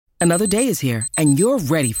Another day is here, and you're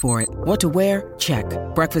ready for it. What to wear? Check.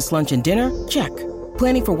 Breakfast, lunch, and dinner? Check.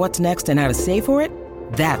 Planning for what's next and how to save for it?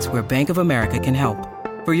 That's where Bank of America can help.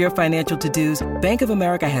 For your financial to-dos, Bank of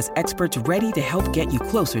America has experts ready to help get you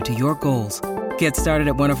closer to your goals. Get started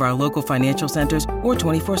at one of our local financial centers or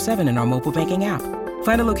 24/7 in our mobile banking app.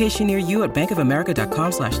 Find a location near you at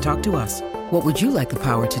bankofamerica.com/talktous. What would you like the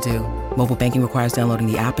power to do? Mobile banking requires downloading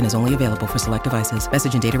the app and is only available for select devices.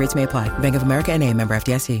 Message and data rates may apply. Bank of America N.A., member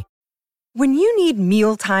FDIC. When you need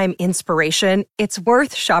mealtime inspiration, it's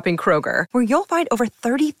worth shopping Kroger, where you'll find over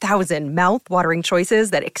 30,000 mouth-watering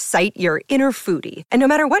choices that excite your inner foodie. And no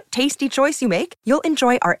matter what tasty choice you make, you'll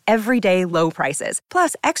enjoy our everyday low prices,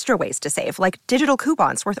 plus extra ways to save, like digital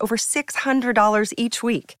coupons worth over $600 each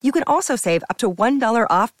week. You can also save up to $1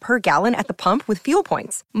 off per gallon at the pump with fuel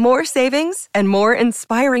points. More savings and more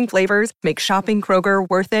inspiring flavors make shopping Kroger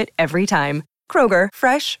worth it every time. Kroger,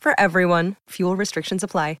 fresh for everyone. Fuel restrictions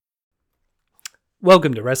apply.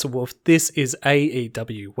 Welcome to WrestleWolf. This is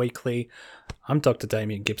AEW Weekly. I'm Dr.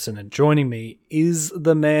 Damian Gibson, and joining me is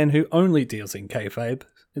the man who only deals in kayfabe.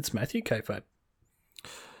 It's Matthew Kayfabe.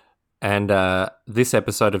 And this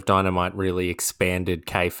episode of Dynamite really expanded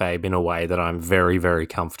kayfabe in a way that I'm very, very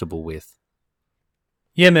comfortable with.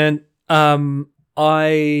 Yeah, man.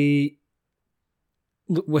 I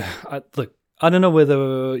don't know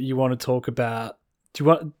whether you want to talk about. Do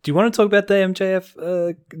you want to talk about the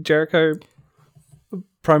MJF Jericho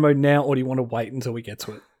promo now, or do you want to wait until we get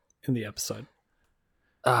to it in the episode?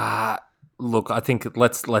 Look, I think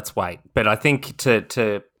let's wait. But I think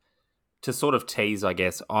to sort of tease, I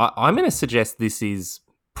guess, I'm going to suggest this is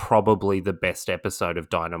probably the best episode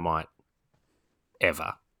of Dynamite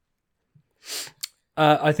ever.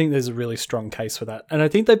 I think there's a really strong case for that. And I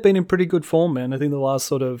think they've been in pretty good form, man. I think the last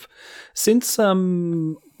sort of... Since,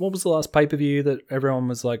 what was the last pay-per-view that everyone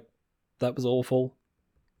was like, that was awful,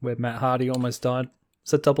 where Matt Hardy almost died? Is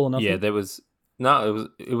that Double or Nothing? Yeah, there was... No,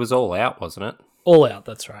 it was All Out, wasn't it? All Out,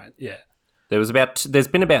 that's right, yeah. There's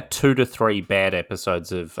been about 2 to 3 bad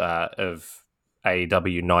episodes of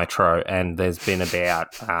AEW Nitro, and there's been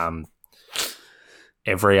about...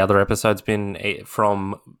 every other episode's been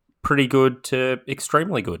from pretty good to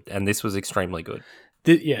extremely good, and this was extremely good.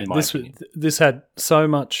 This had so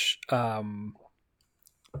much...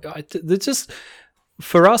 just...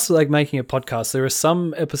 For us, like making a podcast, there are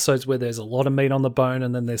some episodes where there's a lot of meat on the bone,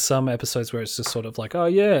 and then there's some episodes where it's just sort of like, oh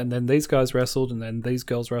yeah, and then these guys wrestled, and then these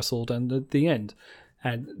girls wrestled, and at the end.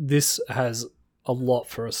 And this has a lot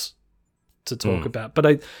for us to talk about.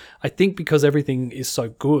 But I think because everything is so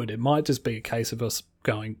good, it might just be a case of us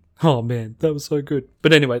going, oh man, that was so good.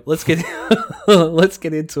 But anyway, let's get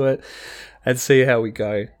into it and see how we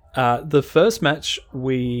go. The first match,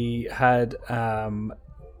 we had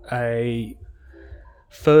a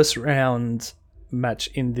first round match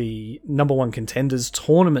in the number one contenders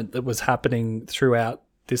tournament that was happening throughout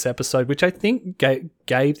this episode, which I think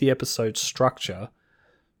gave the episode structure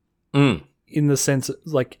in the sense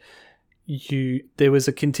like there was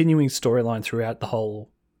a continuing storyline throughout the whole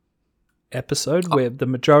episode where the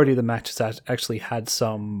majority of the matches actually had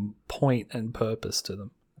some point and purpose to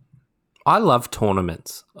them. I love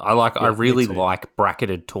tournaments. I really like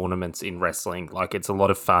bracketed tournaments in wrestling. Like, it's a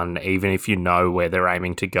lot of fun, even if you know where they're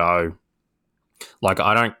aiming to go. Like,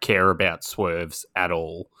 I don't care about swerves at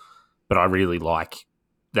all, but I really like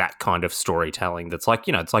that kind of storytelling. That's like,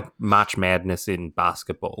 it's like March Madness in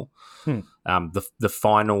basketball. The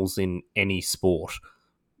finals in any sport.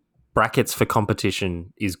 Brackets for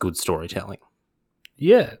competition is good storytelling.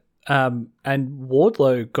 Yeah. And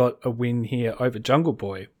Wardlow got a win here over Jungle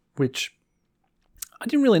Boy, which I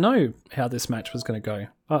didn't really know how this match was going to go.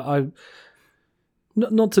 I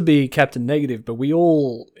not to be Captain Negative, but we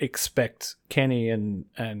all expect Kenny and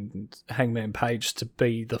Hangman Page to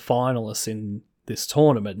be the finalists in this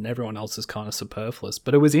tournament, and everyone else is kind of superfluous.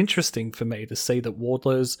 But it was interesting for me to see that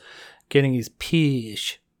Wardlow's getting his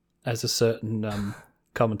pish, as a certain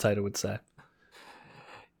commentator would say.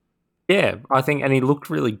 Yeah, I think, and he looked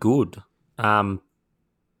really good.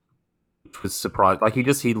 Was surprised. Like,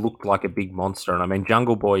 he looked like a big monster, and I mean,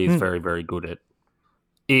 Jungle Boy is very, very good at.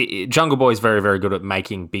 Jungle Boy is very, very good at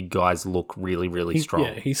making big guys look really, really strong.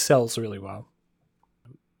 Yeah, he sells really well.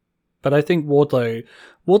 But I think Wardlow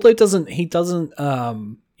doesn't.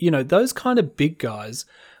 Those kind of big guys.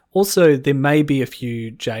 Also, there may be a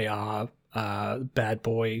few JR bad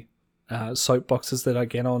boy soapboxes that I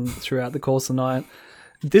get on throughout the course of the night.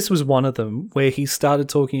 This was one of them where he started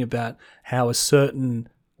talking about how a certain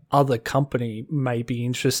other company may be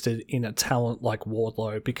interested in a talent like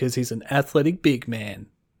Wardlow because he's an athletic big man.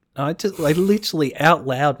 I literally out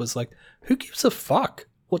loud was like, who gives a fuck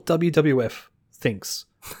what WWF thinks?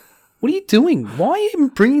 What are you doing? Why are you even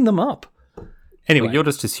bringing them up? Anyway, well, you're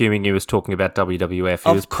just assuming he was talking about WWF.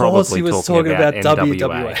 Of course he was talking about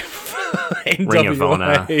NWA. Ring of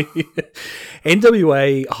Honor.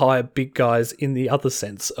 NWA hire big guys in the other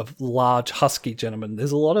sense of large, husky gentlemen.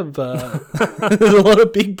 There's a lot of there's a lot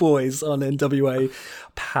of big boys on NWA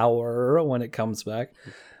Power when it comes back.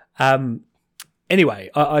 Anyway,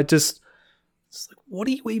 I just it's like, what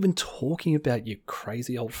are you even talking about, you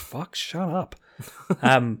crazy old fuck? Shut up.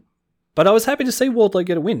 But I was happy to see Wardlow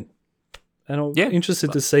get a win. And I'm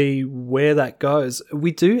interested to see where that goes.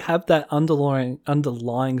 We do have that underlying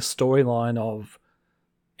storyline of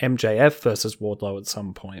MJF versus Wardlow at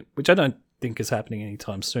some point, which I don't think is happening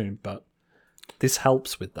anytime soon, but this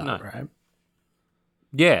helps with that, right?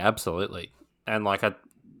 Yeah, absolutely. And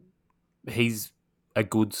he's a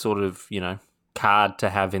good sort of, card to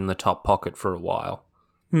have in the top pocket for a while.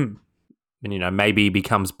 And, maybe he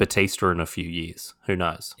becomes Batista in a few years. Who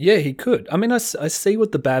knows? Yeah, he could. I mean, I see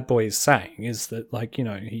what the bad boy is saying is that,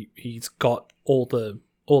 he's got all the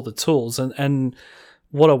tools. And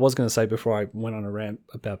what I was going to say before I went on a rant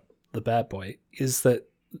about the bad boy is that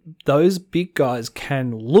those big guys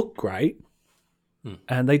can look great.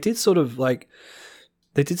 And they did sort of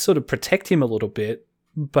protect him a little bit,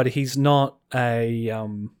 but he's not a,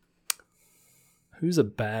 who's a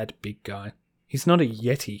bad big guy? He's not a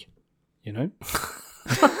Yeti.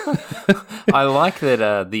 I like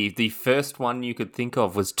that the first one you could think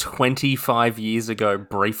of was 25 years ago,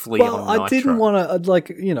 briefly on Nitro. I didn't want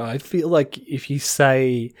to, I feel like if you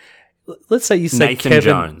say, let's say you say Nathan Kevin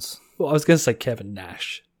Jones. Well, I was going to say Kevin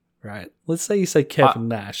Nash, right? Let's say you say Kevin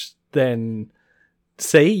Nash, then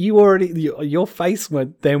see, your face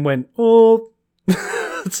went, oh.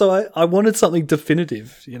 So I wanted something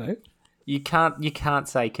definitive, You can't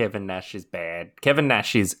say Kevin Nash is bad. Kevin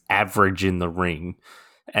Nash is average in the ring,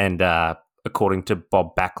 and according to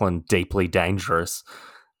Bob Backlund, deeply dangerous.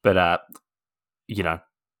 But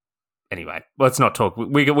anyway, let's not talk.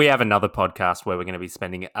 We have another podcast where we're going to be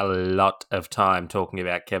spending a lot of time talking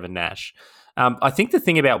about Kevin Nash. I think the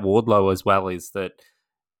thing about Wardlow as well is that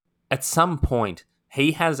at some point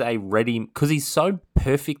he has a ready, because he's so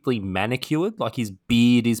perfectly manicured. Like his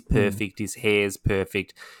beard is perfect, his hair's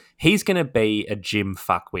perfect. He's going to be a gym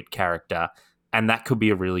fuckwit character, and that could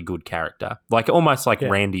be a really good character. Like almost like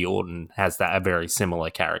Randy Orton has a very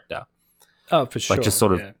similar character. Oh, for sure. Like just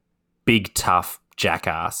sort of big, tough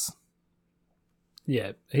jackass.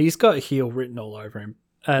 Yeah, he's got heel written all over him.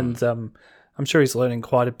 And I'm sure he's learning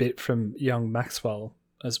quite a bit from young Maxwell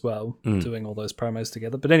as well, doing all those promos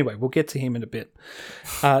together. But anyway, we'll get to him in a bit.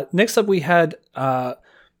 Next up we had...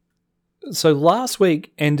 So last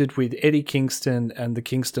week ended with Eddie Kingston and the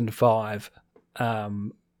Kingston Five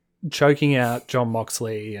choking out Jon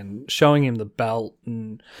Moxley and showing him the belt,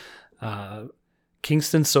 and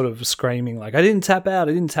Kingston sort of screaming like, I didn't tap out.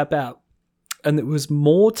 And there was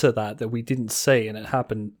more to that we didn't see, and it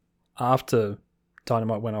happened after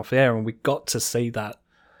Dynamite went off air, and we got to see that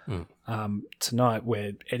tonight,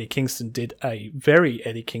 where Eddie Kingston did a very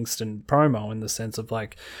Eddie Kingston promo in the sense of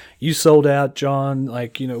like, you sold out, John,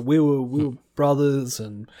 like, we were brothers,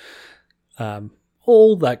 and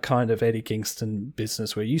all that kind of Eddie Kingston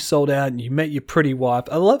business where you sold out and you met your pretty wife.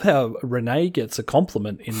 I love how Renee gets a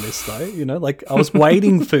compliment in this though, like I was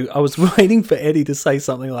waiting for Eddie to say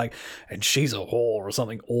something like, and she's a whore or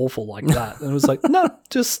something awful like that. And it was like, no,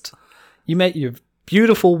 just you met your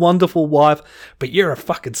beautiful, wonderful wife, but you're a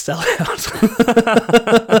fucking sellout.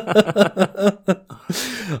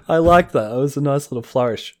 I like that. It was a nice little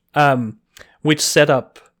flourish, which set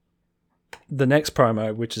up the next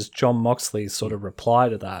promo, which is Jon Moxley's sort of reply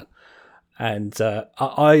to that. And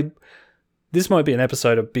this might be an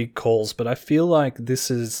episode of big calls, but I feel like this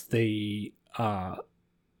is this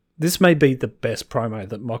may be the best promo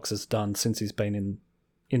that Mox has done since he's been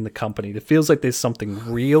in the company. It feels like there's something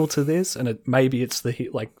real to this, and maybe it's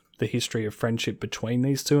the history of friendship between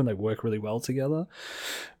these two, and they work really well together.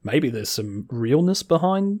 Maybe there's some realness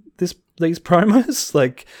behind these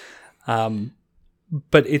promos,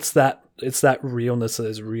 but it's that realness that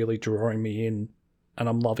is really drawing me in, and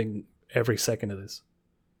I'm loving every second of this.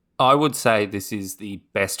 I would say this is the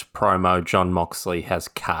best promo Jon Moxley has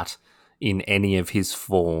cut in any of his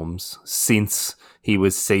forms since he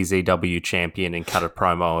was CZW champion and cut a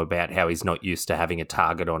promo about how he's not used to having a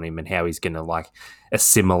target on him and how he's going to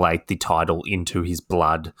assimilate the title into his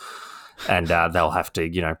blood, and they'll have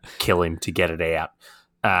to, kill him to get it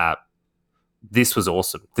out. This was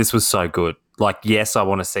awesome. This was so good. Yes, I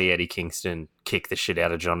want to see Eddie Kingston kick the shit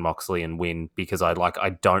out of Jon Moxley and win, because I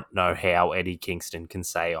don't know how Eddie Kingston can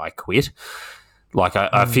say I quit.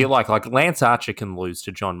 I feel like Lance Archer can lose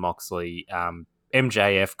to Jon Moxley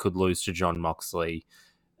MJF could lose to John Moxley.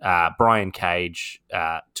 Brian Cage,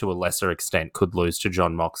 to a lesser extent, could lose to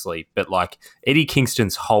John Moxley. But like Eddie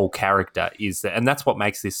Kingston's whole character is that, and that's what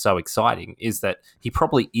makes this so exciting, is that he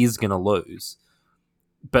probably is going to lose,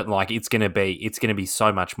 but like it's going to be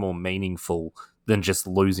so much more meaningful than just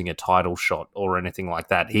losing a title shot or anything like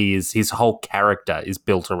that. His whole character is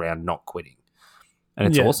built around not quitting, and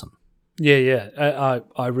it's awesome. Yeah.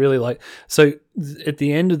 I really like. So at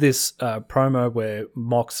the end of this promo, where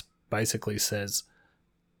Mox basically says,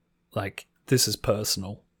 like, this is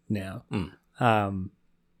personal now,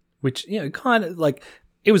 which, you know, kind of like,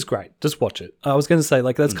 it was great. Just watch it. I was going to say,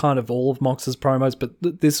 like, that's kind of all of Mox's promos, but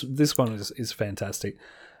this one is fantastic.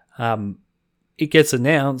 It gets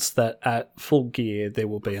announced that at Full Gear there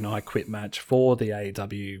will be an I Quit match for the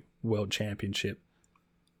AEW World Championship.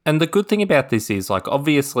 And the good thing about this is, like,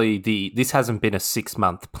 obviously this hasn't been a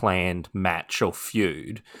 6-month planned match or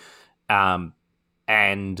feud,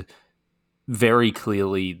 and very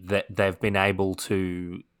clearly that they've been able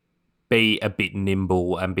to be a bit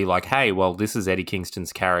nimble and be like, hey, well, this is Eddie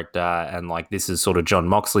Kingston's character, and like this is sort of John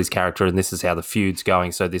Moxley's character, and this is how the feud's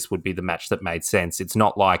going, so this would be the match that made sense. It's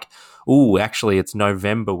not like, ooh, actually it's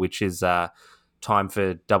November, which is time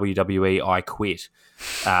for WWE I Quit.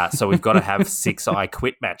 So we've got to have 6 I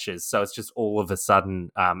Quit matches. So it's just all of a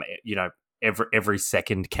sudden, you know, every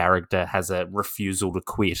second character has a refusal to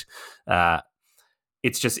quit.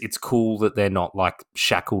 It's cool that they're not like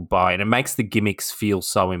shackled by, and it makes the gimmicks feel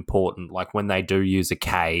so important. Like when they do use a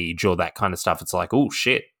cage or that kind of stuff, it's like, oh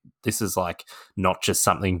shit, this is like not just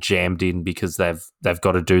something jammed in because they've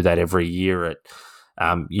got to do that every year at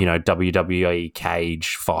you know, WWE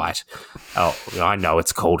cage fight. Oh, I know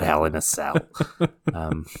it's called Hell in a Cell.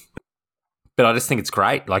 But I just think it's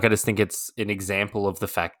great. Like I just think it's an example of the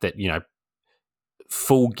fact that, you know,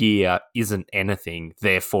 Full Gear isn't anything,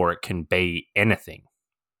 therefore it can be anything.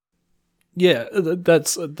 Yeah,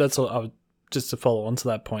 that's what just to follow on to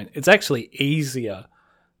that point. It's actually easier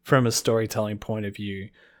from a storytelling point of view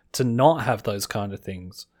to not have those kind of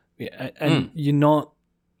things. Yeah, and you're not,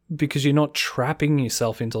 because you're not trapping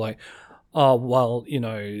yourself into like, oh, well, you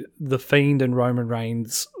know, the Fiend and Roman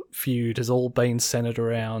Reigns feud has all been centered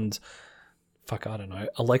around, I don't know,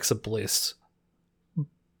 Alexa Bliss,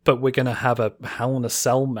 but we're going to have a Hell in a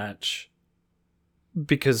Cell match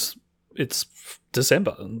because it's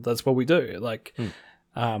December and that's what we do. Like,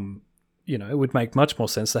 you know, it would make much more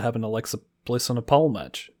sense to have an Alexa Bliss on a pole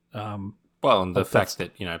match. Well, and the fact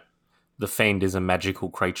that, you know, the Fiend is a magical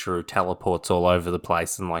creature who teleports all over the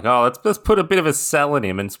place, and like, oh, let's put a bit of a cell in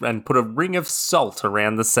him and put a ring of salt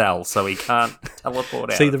around the cell so he can't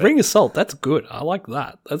teleport out. See, the ring of salt, that's good. I like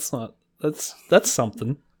that. That's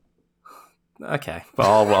something. Okay,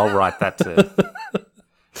 well, I'll write that to.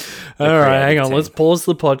 All right, hang on. Let's pause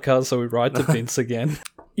the podcast so we write to Vince again.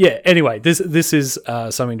 Yeah. Anyway, this is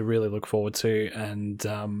something to really look forward to, and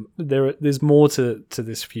there's more to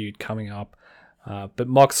this feud coming up. But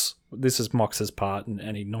this is Mox's part,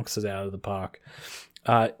 and he knocks it out of the park.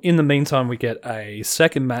 In the meantime, we get a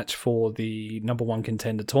second match for the number 1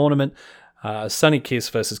 contender tournament, Sonny Kiss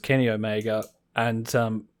versus Kenny Omega, and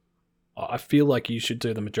I feel like you should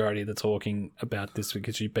do the majority of the talking about this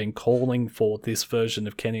because you've been calling for this version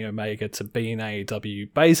of Kenny Omega to be in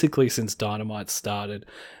AEW basically since Dynamite started,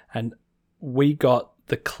 and we got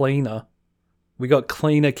cleaner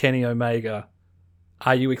Kenny Omega.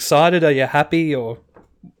 Are you excited? Are you happy? Or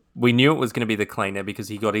we knew it was going to be the cleaner because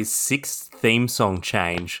he got his 6th theme song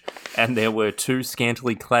change, and there were 2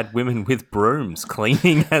 scantily clad women with brooms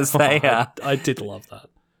cleaning as they are. I did love that.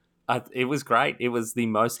 It was great. It was the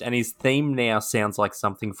most, and his theme now sounds like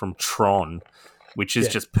something from Tron, which is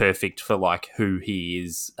just perfect for like who he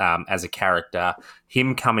is as a character.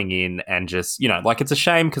 Him coming in and just, you know, like it's a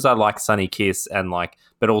shame because I like Sonny Kiss and like,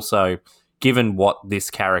 but also given what this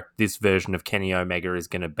version of Kenny Omega is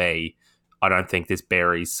going to be, I don't think this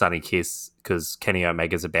buries Sonny Kiss because Kenny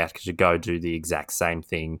Omega's about to go do the exact same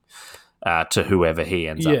thing to whoever he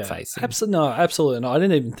ends up facing. Absolutely not. I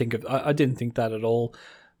didn't think that at all.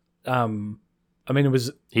 I mean, it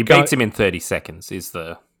was he beats him in 30 seconds. It's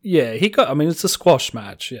a squash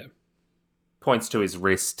match. Yeah, points to his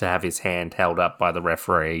wrist to have his hand held up by the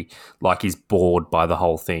referee, like he's bored by the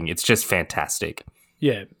whole thing. It's just fantastic.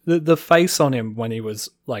 Yeah, the face on him when he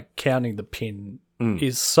was like counting the pin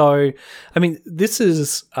is so. I mean, this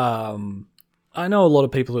is. I know a lot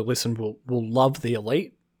of people who listen will love the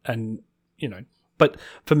Elite, and you know. But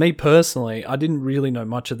for me personally, I didn't really know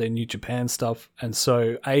much of their New Japan stuff, and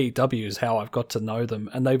so AEW is how I've got to know them,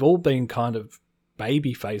 and they've all been kind of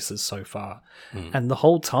baby faces so far. And the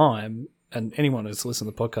whole time, and anyone who's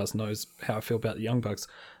listened to the podcast knows how I feel about the Young Bucks,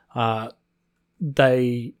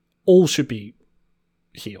 they all should be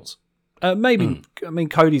heels. Maybe, I mean,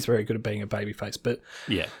 Cody's very good at being a babyface, but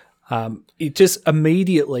yeah, it just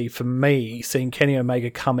immediately, for me, seeing Kenny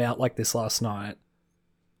Omega come out like this last night,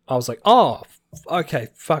 I was like, oh, okay,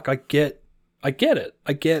 fuck, I get it. I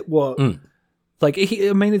get what... Like,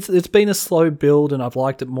 I mean, it's been a slow build, and I've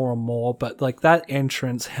liked it more and more. But like that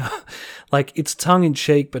entrance, like it's tongue in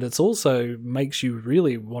cheek, but it's also makes you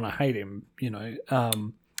really want to hate him. You know,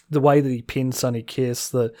 the way that he pinned Sonny Kiss,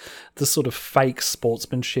 the sort of fake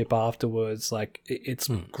sportsmanship afterwards, like it's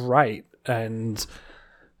great. And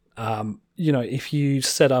you know, if you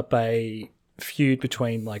set up a feud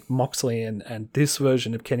between like Moxley and this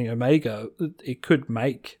version of Kenny Omega, it could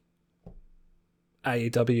make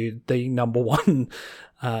AEW the number one,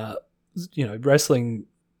 you know, wrestling.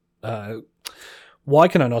 Why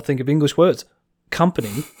can I not think of English words?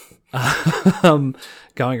 Company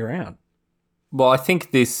going around. Well, I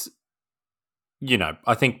think this, you know,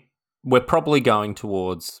 I think we're probably going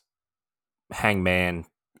towards Hangman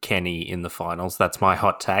Kenny in the finals. That's my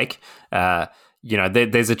hot take. You know,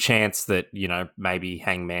 there's a chance that, you know, maybe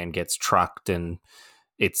Hangman gets trucked and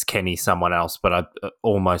it's Kenny someone else, but I'm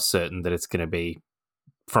almost certain that it's going to be,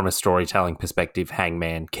 from a storytelling perspective,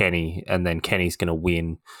 Hangman Kenny, and then Kenny's going to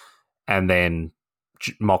win. And then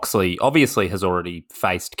Moxley obviously has already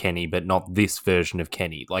faced Kenny, but not this version of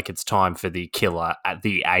Kenny. Like, it's time for the killer, at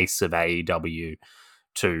the ace of AEW,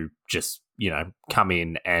 to just, you know, come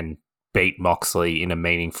in and beat Moxley in a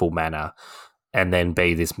meaningful manner and then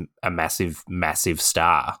be this a massive, massive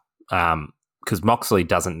star. Because Moxley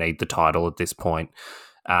doesn't need the title at this point.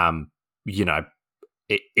 You know,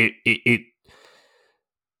 it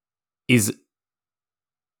is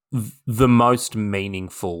the most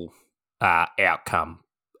meaningful outcome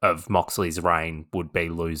of Moxley's reign would be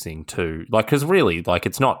losing to, like, because really, like,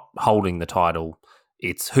 it's not holding the title,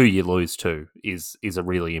 it's who you lose to is a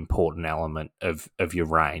really important element of your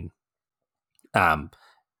reign. And,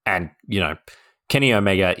 you know, Kenny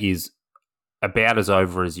Omega is about as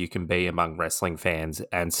over as you can be among wrestling fans,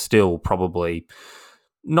 and still probably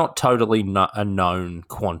not totally a known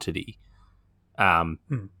quantity.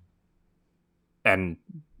 And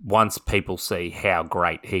once people see how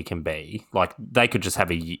great he can be, like, they could just have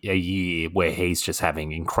a year where he's just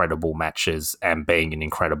having incredible matches and being an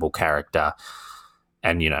incredible character,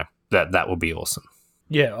 and, you know, that would be awesome.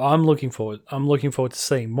 Yeah, I'm looking forward to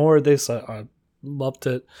seeing more of this. I loved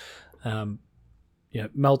it. You know,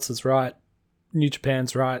 Meltzer's right, New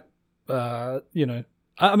Japan's right. You know,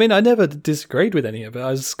 I mean, I never disagreed with any of it.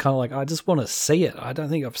 I was just kind of like, I just want to see it. I don't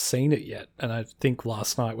think I've seen it yet. And I think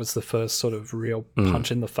last night was the first sort of real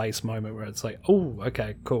punch in the face moment where it's like, oh,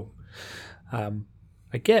 okay, cool.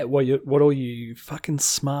 I get what all you fucking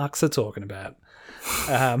smarks are talking about.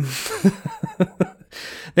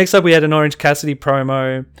 Next up, we had an Orange Cassidy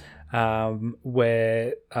promo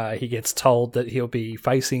where he gets told that he'll be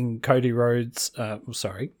facing Cody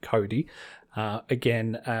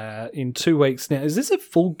again in 2 weeks. Now, is this a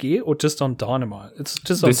Full Gear or just on Dynamite? It's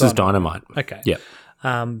just on Dynamite. This is Dynamite. Okay. Yeah.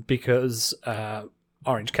 Because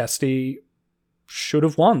Orange Cassidy should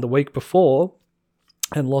have won the week before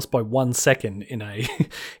and lost by 1 second in a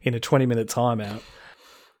 20-minute timeout.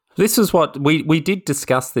 This is what we did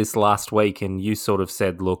discuss this last week, and you sort of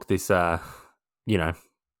said, look, this you know,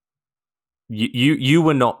 you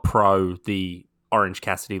were not pro the Orange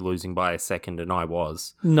Cassidy losing by a second, and I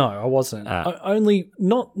was. No, I wasn't. Only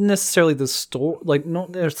not necessarily the story, like not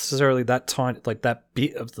necessarily that tiny, like that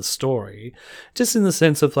bit of the story, just in the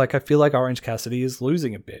sense of like I feel like Orange Cassidy is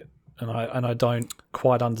losing a bit, and I don't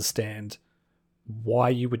quite understand why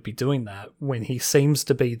you would be doing that when he seems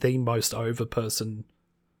to be the most over person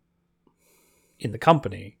in the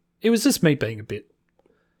company. It was just me being a bit,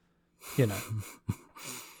 you know,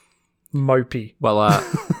 mopey. Well,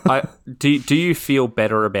 do you feel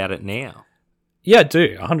better about it now? Yeah, I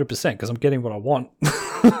do, 100%, because I'm getting what I want.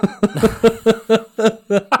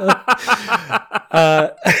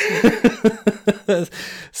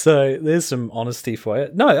 So there's some honesty for you.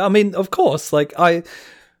 No, I mean, of course, like I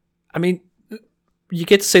mean, you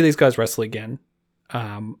get to see these guys wrestle again,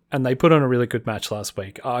 and they put on a really good match last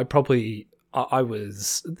week. There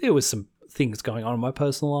was some things going on in my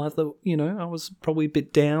personal life that, you know, I was probably a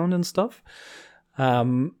bit down and stuff.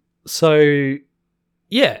 So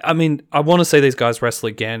yeah, I mean, I want to see these guys wrestle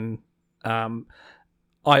again.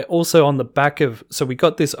 I also, on the back of, so we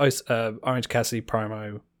got this Orange Cassidy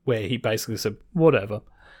promo where he basically said, whatever.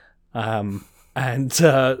 And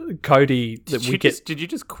Cody, did you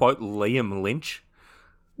just quote Liam Lynch?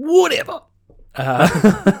 Whatever.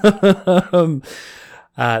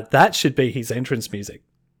 That should be his entrance music.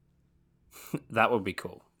 That would be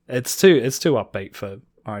cool. It's too upbeat for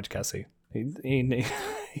Orange Cassidy. He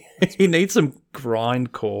needs some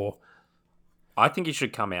grindcore. I think he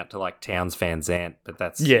should come out to like Towns Van Zandt, but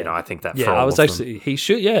that's I think that. Yeah, for all I was of actually he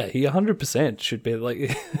should. Yeah, he 100% should be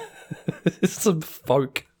like some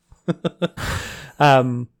folk.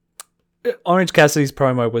 Orange Cassidy's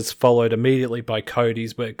promo was followed immediately by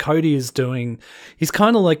Cody's, where Cody is doing. He's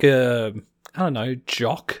kind of like a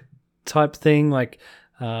jock type thing. Like,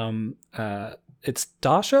 it's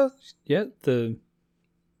Dasha, the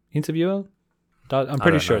interviewer. I'm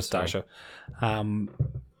pretty sure it's Dasha,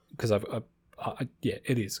 because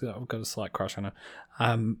it is. I've got a slight crush on her.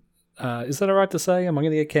 Is that all right to say? Am I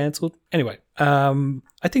going to get cancelled? Anyway,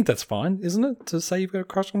 I think that's fine, isn't it, to say you've got a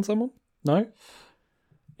crush on someone? No?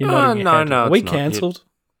 No. Are we cancelled?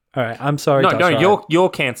 All right, I'm sorry, Dasha. No, you're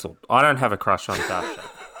cancelled. I don't have a crush on Dasha.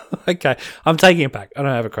 Okay, I'm taking it back. I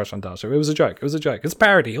don't have a crush on Dasha. It was a joke. It's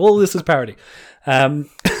parody. All this is parody.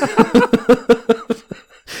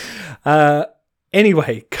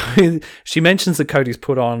 Anyway, she mentions that Cody's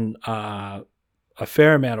put on a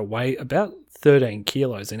fair amount of weight, about 13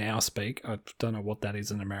 kilos in our speak. I don't know what that is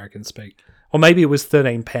in American speak. Or maybe it was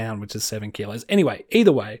 13 pound, which is 7 kilos. Anyway,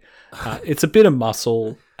 either way, it's a bit of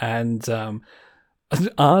muscle. And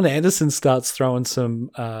Arn Anderson starts throwing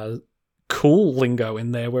some cool lingo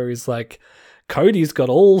in there where he's like, Cody's got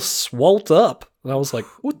all swolled up. And I was like,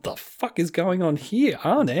 what the fuck is going on here,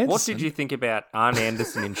 Arn Anderson? What did you think about Arn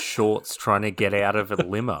Anderson in shorts trying to get out of a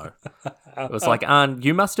limo? It was like, Arn,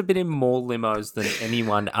 you must have been in more limos than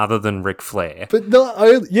anyone other than Ric Flair. But no,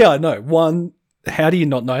 I know. One, how do you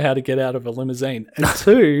not know how to get out of a limousine? And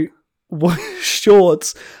two,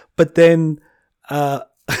 shorts, but then a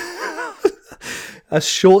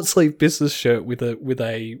short sleeve business shirt with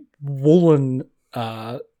a woolen,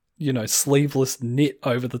 sleeveless knit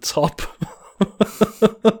over the top.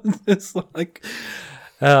 It's like,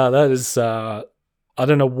 that is, I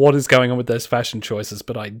don't know what is going on with those fashion choices,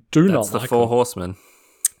 but I do not like them. That's the Four Horsemen.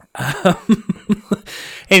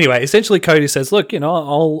 Anyway, essentially Cody says, look,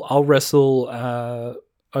 I'll wrestle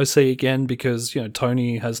OC again because,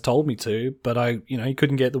 Tony has told me to, but he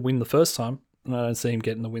couldn't get the win the first time, and I don't see him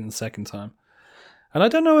getting the win the second time. And I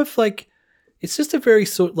don't know if, it's just a very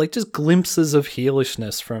just glimpses of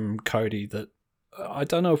heelishness from Cody that I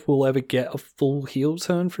don't know if we'll ever get a full heel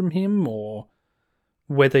turn from him, or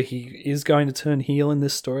whether he is going to turn heel in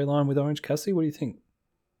this storyline with Orange Cassidy. What do you think?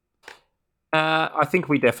 I think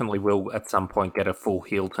we definitely will at some point get a full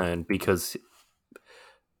heel turn because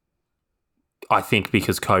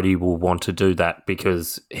Cody will want to do that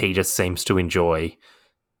because he just seems to enjoy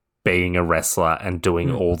being a wrestler and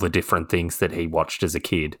doing all the different things that he watched as a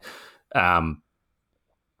kid. And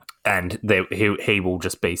he will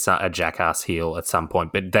just be a jackass heel at some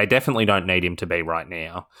point. But they definitely don't need him to be right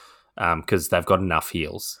now because they've got enough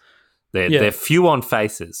heels. They're few on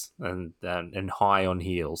faces and high on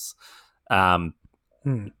heels. That's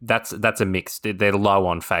a mix. They're low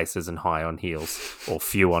on faces and high on heels, or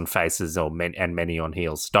few on faces or many on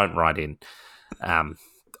heels. Don't write in.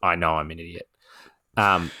 I know I'm an idiot.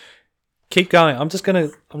 Keep going. I'm just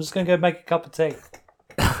gonna go make a cup of tea.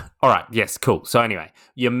 All right. Yes. Cool. So anyway,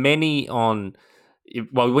 you're many on.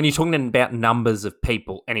 Well, when you're talking about numbers of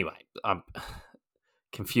people, anyway, I'm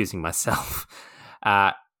confusing myself.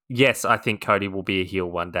 Yes, I think Cody will be a heel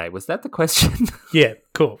one day. Was that the question? Yeah.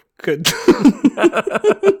 Cool. Good.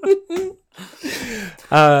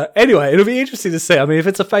 Anyway, it'll be interesting to see. I mean, if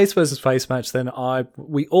it's a face versus face match, then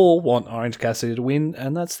we all want Orange Cassidy to win,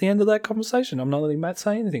 and that's the end of that conversation. I'm not letting Matt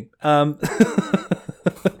say anything. No,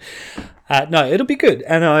 it'll be good.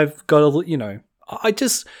 And I've got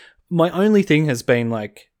my only thing has been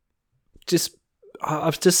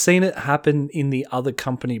I've just seen it happen in the other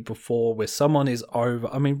company before where someone is over.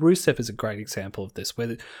 I mean, Rusev is a great example of this,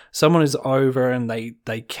 where someone is over and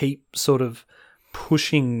they keep sort of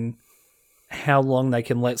pushing how long they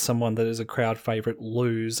can let someone that is a crowd favorite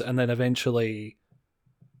lose. And then eventually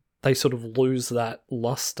they sort of lose that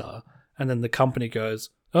luster. And then the company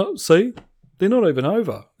goes, oh, see? They're not even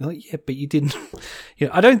over. They're like, yeah, but you didn't.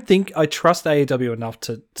 I don't think I trust AEW enough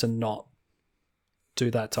to not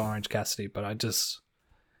do that to Orange Cassidy, but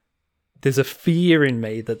there's a fear in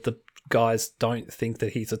me that the guys don't think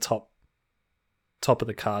that he's a top of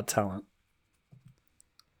the card talent.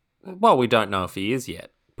 Well, we don't know if he is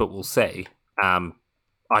yet, but we'll see. I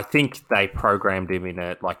think they programmed him in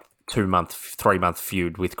a 2-month, 3-month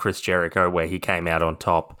feud with Chris Jericho where he came out on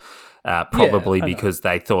top. Probably because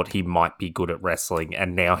they thought he might be good at wrestling,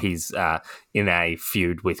 and now he's in a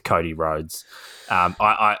feud with Cody Rhodes.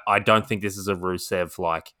 I don't think this is a Rusev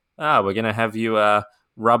we're going to have you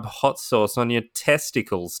rub hot sauce on your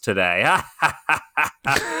testicles today.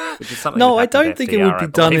 Which is something No, that I don't happened to think it FDR, would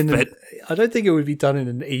be done believe, in. but- I don't think it would be done in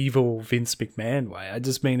an evil Vince McMahon way. I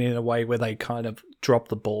just mean in a way where they kind of drop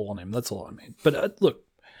the ball on him. That's all I mean. But look,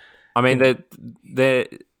 I mean,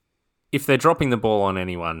 if they're dropping the ball on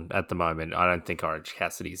anyone at the moment, I don't think Orange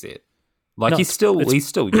Cassidy's it. Like No, he's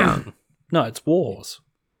still young. no, it's Wars.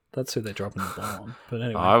 That's who they're dropping the ball on. But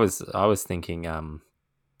anyway, I was thinking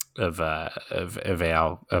of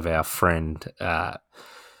our friend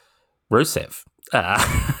Rusev,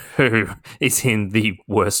 who is in the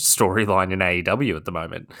worst storyline in AEW at the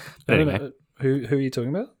moment. But I don't anyway, know. Who are you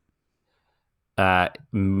talking about?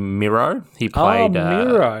 Miro. He played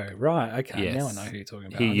Miro. Right. Okay. yes. Now I know who you're talking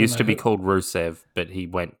about. He used to be called Rusev, but he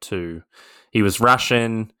was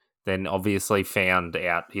Russian, then obviously found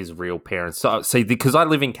out his real parents. So see, because I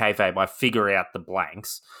live in kayfabe, I figure out the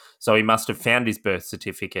blanks. So he must have found his birth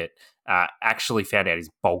certificate, actually found out he's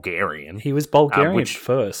Bulgarian. He was Bulgarian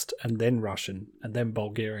first, and then Russian, and then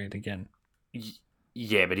Bulgarian again.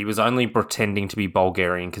 Yeah, but he was only pretending to be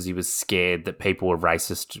Bulgarian because he was scared that people were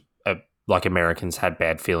racist, like Americans had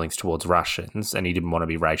bad feelings towards Russians, and he didn't want to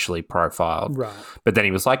be racially profiled. Right. But then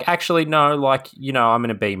he was like, actually, no, like, I'm going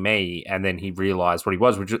to be me. And then he realized what he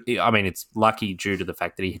was, which, I mean, it's lucky due to the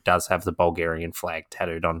fact that he does have the Bulgarian flag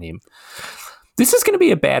tattooed on him. This is going to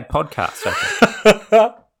be a bad podcast, I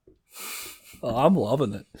think. Oh, I'm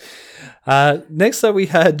loving it. Next up, we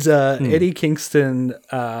had Eddie Kingston,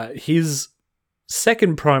 his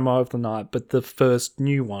second promo of the night, but the first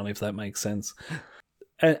new one, if that makes sense.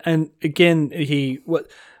 And again,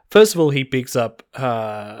 first of all, he bigs up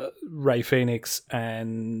Ray Phoenix,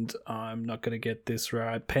 and I'm not going to get this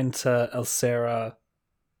right, Penta Elcera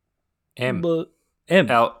M. Penta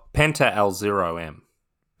L0M.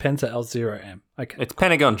 Penta L0M. Okay. It's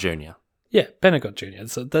Pentagon Jr. Yeah, Pentagon Jr.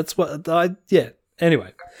 So that's what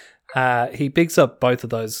Anyway, he bigs up both of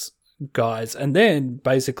those guys, and then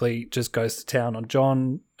basically just goes to town on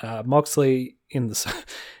John Moxley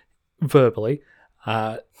verbally,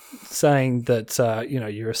 saying that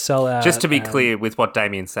you're a sellout. Just to be clear with what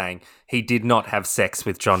Damien's saying, he did not have sex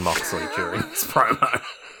with John Moxley during this promo.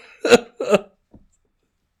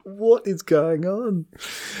 What is going on?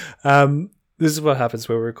 This is what happens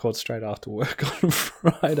when we record straight after work on a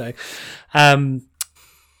Friday.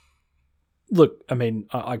 Look, I mean,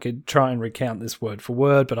 I could try and recount this word for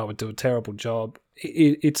word, but I would do a terrible job.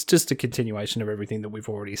 It's just a continuation of everything that we've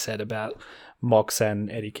already said about Mox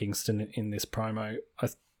and Eddie Kingston in this promo.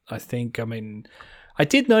 I think, I mean, I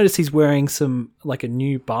did notice he's wearing a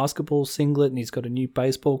new basketball singlet, and he's got a new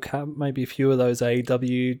baseball cap. Maybe a few of those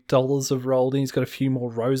AEW dollars have rolled in. He's got a few more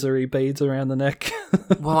rosary beads around the neck.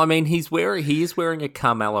 Well, I mean, he is wearing a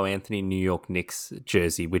Carmelo Anthony New York Knicks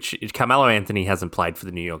jersey, which Carmelo Anthony hasn't played for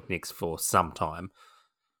the New York Knicks for some time.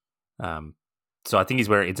 So I think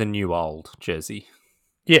it's a new old jersey.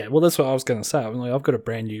 Yeah, well, that's what I was going to say. I've got a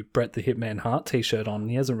brand new Bret the Hitman Hart t-shirt on, and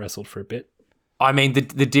he hasn't wrestled for a bit. I mean,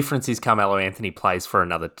 the difference is Carmelo Anthony plays for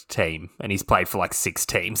another team, and he's played for like 6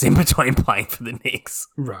 teams in between playing for the Knicks.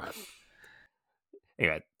 Right.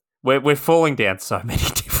 Anyway, we're falling down so many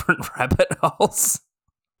different rabbit holes.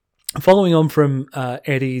 Following on from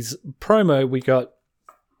Eddie's promo, we got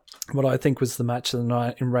what I think was the match of the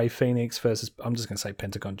night in Ray Phoenix versus, I'm just going to say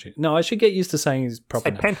Pentagon Jr. No, I should get used to saying his proper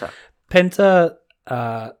name. Penta. Penta,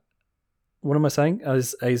 what am I saying?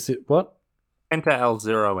 Is it what? Penta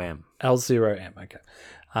L0M. L0M, okay.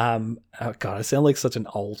 Oh God, I sound like such an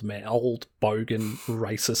old man, old bogan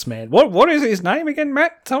racist man. What is his name again,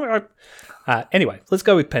 Matt? Tell me. Anyway, let's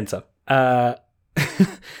go with Penta.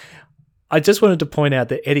 I just wanted to point out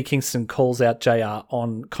that Eddie Kingston calls out JR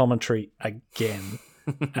on commentary again,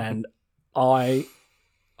 and I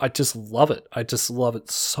just love it. I just love it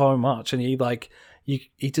so much. And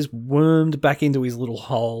he just wormed back into his little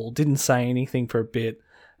hole, didn't say anything for a bit,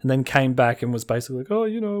 and then came back and was basically like, oh,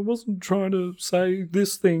 I wasn't trying to say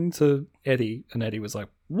this thing to Eddie. And Eddie was like,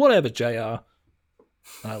 whatever, JR.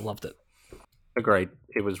 And I loved it. Agreed.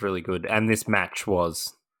 It was really good. And this match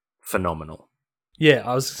was phenomenal. Yeah,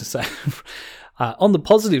 I was going to say, on the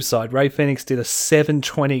positive side, Ray Phoenix did a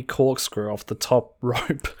 720 corkscrew off the top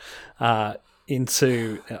rope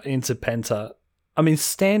into Penta. I mean,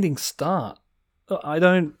 standing start. I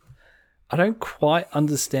don't quite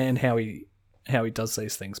understand how he does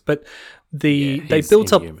these things, but they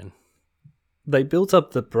built up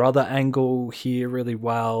the brother angle here really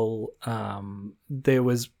well. There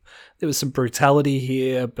was some brutality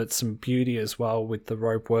here, but some beauty as well with the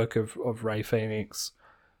rope work of Ray Phoenix.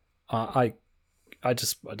 I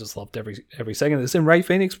just loved every second of this, and Ray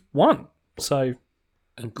Phoenix won. So,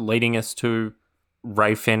 and leading us to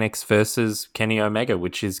Ray Fenix versus Kenny Omega,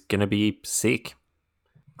 which is going to be sick.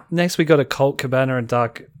 Next, we got a Colt Cabana and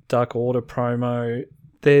Dark Order promo.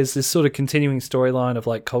 There's this sort of continuing storyline of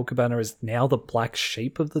like Colt Cabana is now the black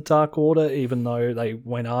sheep of the Dark Order, even though they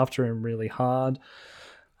went after him really hard.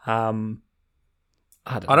 I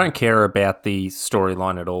don't care about the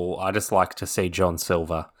storyline at all. I just like to see John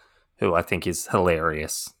Silver, who I think is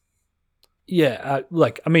hilarious. Yeah,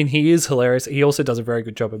 he is hilarious. He also does a very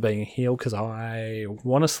good job of being a heel because I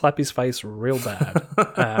want to slap his face real bad.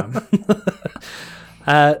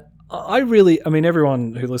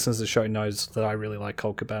 Everyone who listens to the show knows that I really like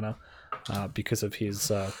Colt Cabana because of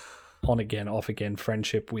his on-again, off-again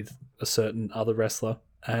friendship with a certain other wrestler.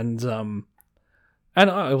 And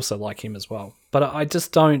I also like him as well. But I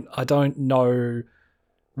don't know,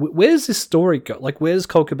 where does this story go? Like, where does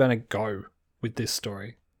Colt Cabana go with this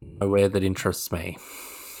story? Nowhere that interests me.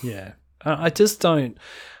 Yeah. I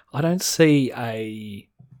don't see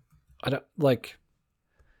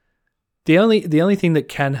the only thing that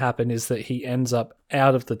can happen is that he ends up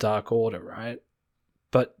out of the Dark Order, right?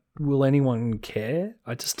 But will anyone care?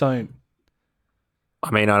 I just don't.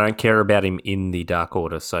 I don't care about him in the Dark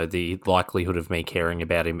Order, so the likelihood of me caring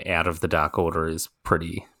about him out of the Dark Order is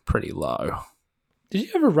pretty low. Did you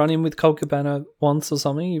ever run in with Colt Cabana once or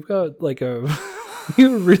something? You've got like a you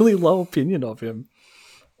have a really low opinion of him.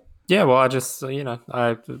 Yeah, well,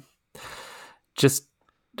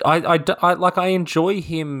 I enjoy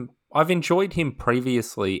him. I've enjoyed him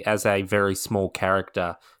previously as a very small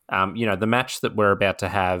character. The match that we're about to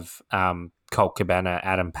have, Colt Cabana,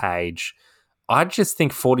 Adam Page, I just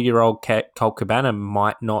think 40-year-old Colt Cabana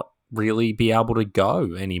might not really be able to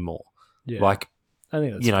go anymore. Yeah, I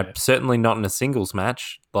think that's fair. Certainly not in a singles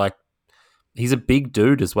match. Like, he's a big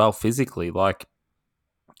dude as well physically. Like,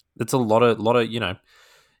 it's a lot of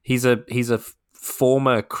he's a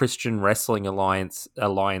former Christian Wrestling Alliance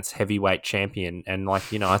heavyweight champion, and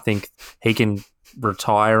I think he can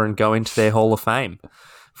retire and go into their Hall of Fame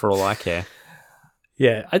for all I care.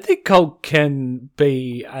 Yeah, I think Colt can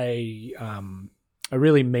be a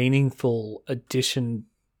really meaningful addition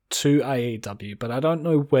to AEW, but I don't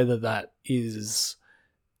know whether that is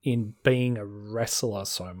in being a wrestler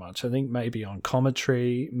so much. I think maybe on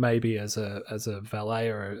commentary, maybe as a valet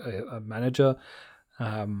or a manager.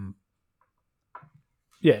 Yeah,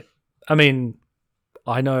 I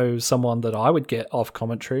know someone that I would get off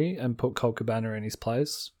commentary and put Colt Cabana in his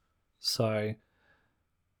place. So,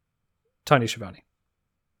 Tony Schiavone.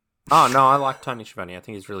 Oh, no, I like Tony Schiavone. I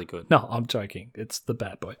think he's really good. No, I'm joking. It's the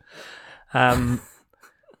bad boy.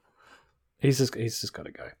 He's just got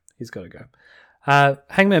to go. He's got to go.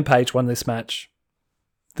 Hangman Page won this match.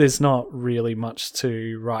 There's not really much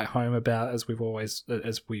to write home about, as we've always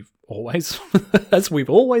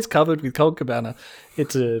covered with Colt Cabana.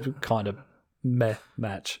 It's a kind of meh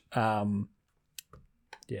match. Yeah.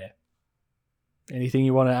 Anything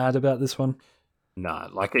you want to add about this one? No,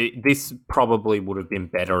 this probably would have been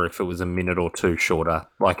better if it was a minute or two shorter.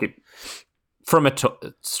 From a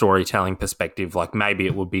storytelling perspective, maybe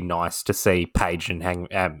it would be nice to see Paige and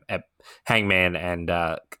Hangman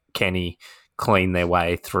and Kenny clean their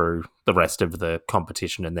way through the rest of the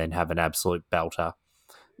competition and then have an absolute belter.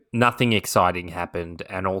 Nothing exciting happened,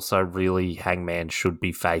 and also really Hangman should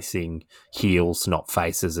be facing heels, not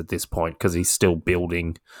faces at this point, because he's still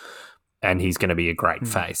building and he's going to be a great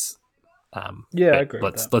face. I agree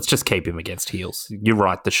with that. Let's just keep him against heels. You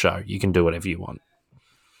write the show. You can do whatever you want.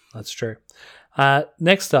 That's true.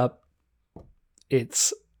 Next up,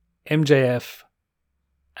 it's MJF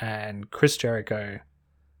and Chris Jericho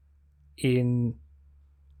I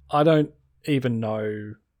don't even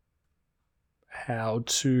know how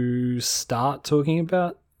to start talking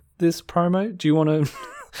about this promo. Do you want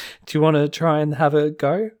to try and have a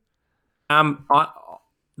go?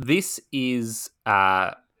 This is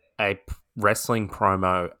a wrestling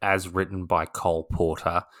promo as written by Cole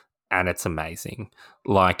Porter, and it's amazing.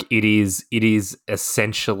 It is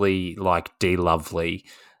essentially like D Lovely.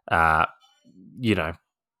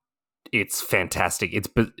 It's fantastic. It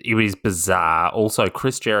is bizarre. Also,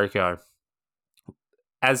 Chris Jericho,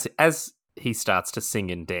 as he starts to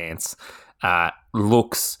sing and dance,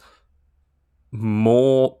 looks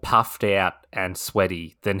more puffed out and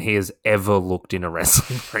sweaty than he has ever looked in a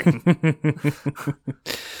wrestling ring.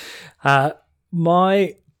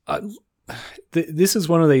 This is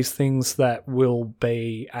one of these things that will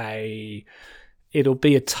be it'll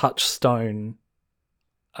be a touchstone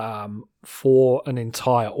for an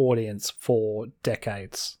entire audience for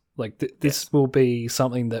decades. This will be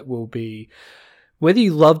something that will be, whether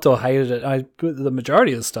you loved or hated it. The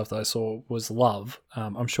majority of the stuff that I saw was love.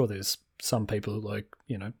 I'm sure there's some people who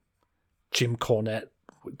Jim Cornette.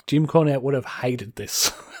 Jim Cornette would have hated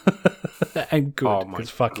this. And good, because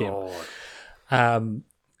fuck him.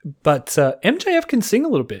 But MJF can sing a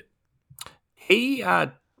little bit. He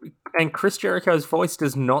and Chris Jericho's voice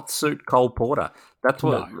does not suit Cole Porter. That's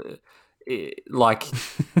what, like,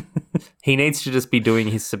 he needs to just be doing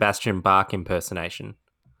his Sebastian Bach impersonation.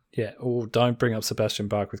 Yeah, oh, don't bring up Sebastian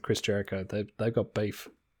Bach with Chris Jericho. They've got beef.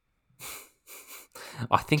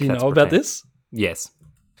 I think. Do you know about this? Yes,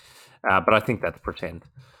 but I think that's pretend.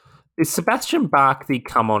 Is Sebastian Bach the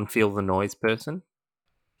come on, feel the noise person?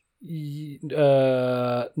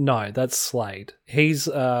 No, that's Slade. He's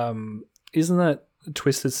isn't that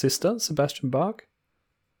Twisted Sister, Sebastian Bach?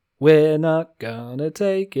 We're not gonna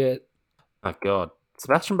take it. Oh God,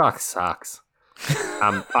 Sebastian Bach sucks.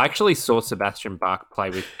 I actually saw Sebastian Bach play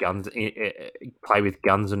with Guns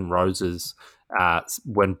N' Roses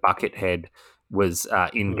when Buckethead was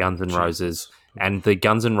in Guns N' Roses, and the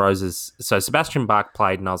Guns N' Roses. So Sebastian Bach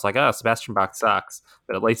played, and I was like, "Oh, Sebastian Bach sucks,"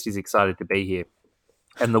 but at least he's excited to be here.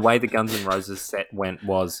 And the way the Guns N' Roses set went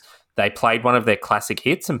was they played one of their classic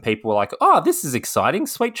hits, and people were like, "Oh, this is exciting,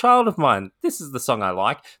 Sweet Child of Mine. This is the song I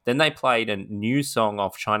like." Then they played a new song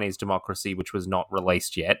off Chinese Democracy, which was not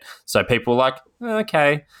released yet. So people were like,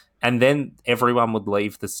 "Okay." And then everyone would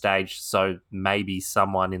leave the stage, so maybe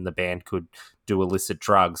someone in the band could do illicit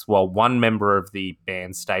drugs. While one member of the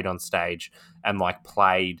band stayed on stage and like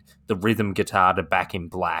played the rhythm guitar to Back in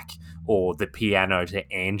Black or the piano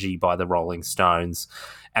to Angie by the Rolling Stones.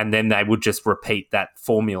 And then they would just repeat that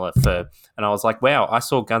formula for, and I was like, wow, I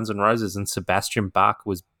saw Guns N' Roses and Sebastian Bach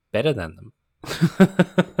was better than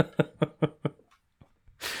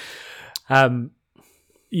them.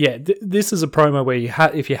 Yeah, this is a promo where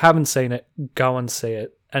if you haven't seen it, go and see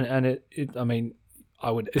it. And it I mean, I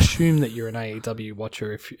would assume that you're an AEW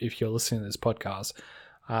watcher if you're listening to this podcast.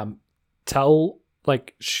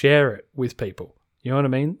 Share it with people. You know what I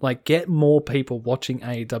mean? Like, get more people watching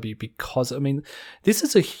AEW because, I mean, this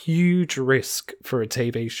is a huge risk for a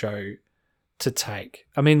TV show to take.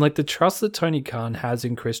 I mean, like, the trust that Tony Khan has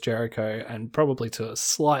in Chris Jericho and probably to a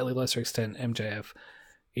slightly lesser extent MJF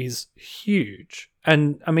is huge.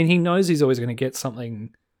 And, I mean, he knows he's always going to get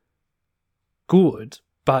something good,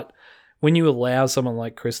 but when you allow someone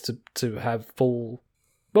like Chris to have full...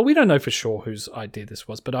 Well, we don't know for sure whose idea this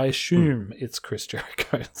was, but I assume it's Chris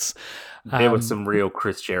Jericho's. There were some real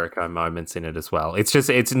Chris Jericho moments in it as well. It's just,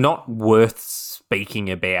 it's not worth speaking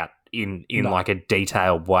about in like a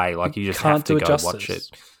detailed way. Like, you just have to go watch it.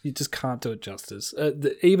 You just can't do it justice.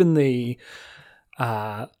 Even the,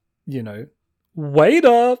 wait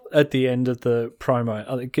up at the end of the promo.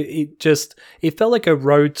 I think it felt like a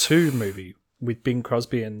Road 2 movie with Bing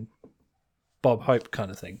Crosby and Bob Hope kind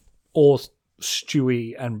of thing. Or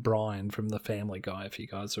Stewie and Brian from The Family Guy, if you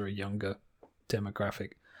guys are a younger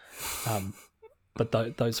demographic.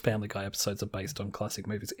 But those Family Guy episodes are based on classic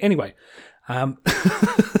movies. Anyway, yeah,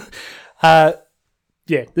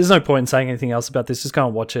 there's no point in saying anything else about this. Just go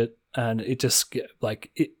and watch it. And it just,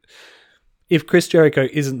 if Chris Jericho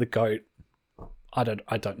isn't the GOAT, I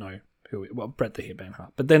don't know who. Well, Bret the Hitman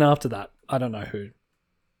Hart. But then after that, I don't know who.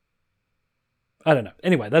 I don't know.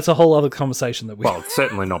 Anyway, that's a whole other conversation that we... Well, it's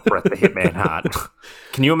certainly not Bret the Hitman Hart.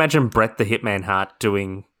 Can you imagine Bret the Hitman Hart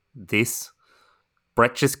doing this?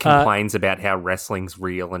 Bret just complains about how wrestling's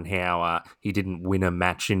real and how he didn't win a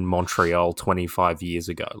match in Montreal 25 years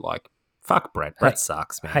ago. Like, fuck Bret. Bret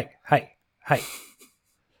sucks, man. Hey.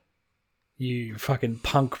 You fucking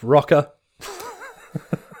punk rocker.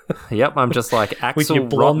 Yep, I'm just like Axl with your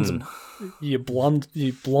Rotten. Your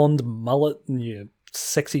blonde mullet and your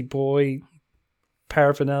sexy boy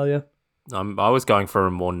paraphernalia. I was going for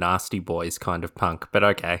a more nasty boys kind of punk, but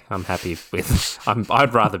okay, I'm happy with.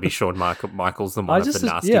 I'd rather be Shawn Michaels than one of the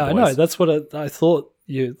nasty boys. Yeah, I know. That's what I thought.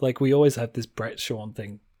 You like. We always have this Bret Shawn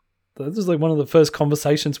thing. This is like one of the first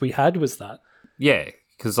conversations we had was that. Yeah,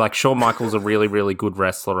 because like Shawn Michaels a really, really good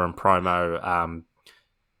wrestler and promo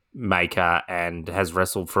maker, and has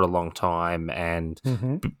wrestled for a long time, and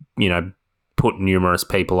put numerous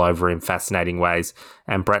people over in fascinating ways.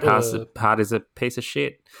 And Bret Hart is a piece of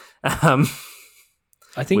shit. I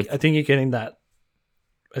think you're getting that.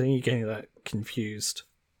 I think you're getting that confused.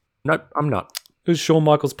 Nope, I'm not. It was Shawn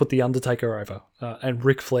Michaels put The Undertaker over, and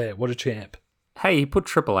Ric Flair. What a champ! Hey, he put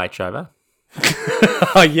Triple H over.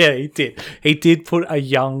 Oh yeah, he did. He did put a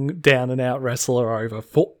young, down and out wrestler over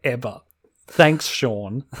forever. Thanks,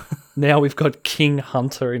 Shawn. Now we've got King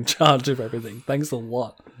Hunter in charge of everything. Thanks a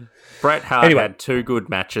lot. Bret Hart had 2 good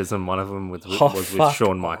matches, and one of them was with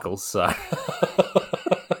Shawn Michaels. So,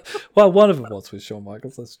 well, one of them was with Shawn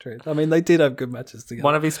Michaels. That's true. I mean, they did have good matches together.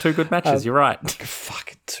 One of his 2 good matches. You're right.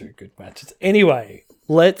 Fucking 2 good matches. Anyway,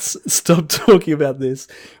 let's stop talking about this.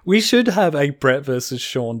 We should have a Brett versus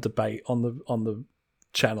Sean debate on the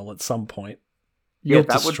channel at some point. Yeah,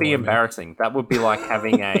 that would be embarrassing. That would be like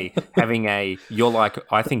having a. You're like,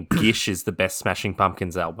 I think Gish is the best Smashing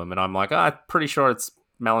Pumpkins album, and I'm like, I'm pretty sure it's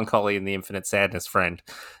Melancholy and the Infinite Sadness, friend.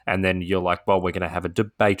 And then you're like, well, we're going to have a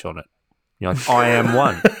debate on it. You're like, I Am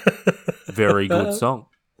One, very good song.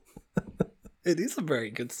 It is a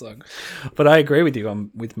very good song, but I agree with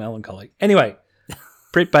you. With Melancholy. Anyway,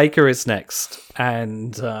 Britt Baker is next,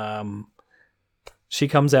 and she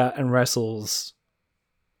comes out and wrestles.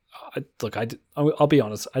 I'll be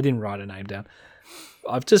honest, I didn't write her name down.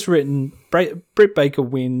 I've just written Britt Baker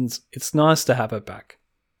wins. It's nice to have her back.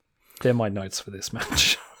 They're my notes for this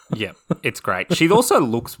match. Yeah, it's great. She also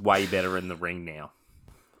looks way better in the ring now.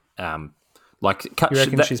 You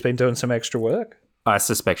reckon she's been doing some extra work? I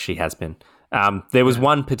suspect she has been. There was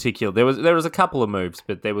one particular. There was a couple of moves,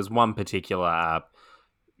 but there was one particular.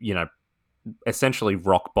 Essentially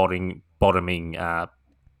rock bottoming.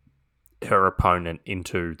 Her opponent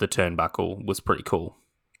into the turnbuckle was pretty cool.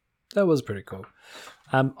 That was pretty cool.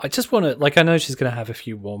 I just want to, I know she's going to have a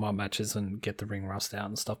few warm-up matches and get the ring rust out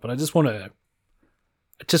and stuff, but I just wanted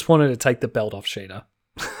to take the belt off Sheeta.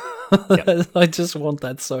 Yep. I just want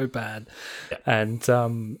that so bad. Yep. And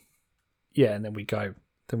and then we go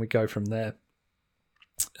from there.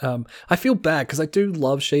 I feel bad because I do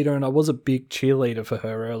love Sheeta and I was a big cheerleader for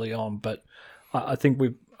her early on, but I think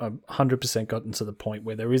we've 100% gotten to the point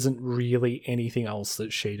where there isn't really anything else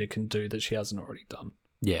that Sheeta can do that she hasn't already done.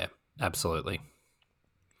 Yeah, absolutely.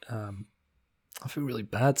 I feel really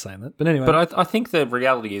bad saying that, but anyway. But I think the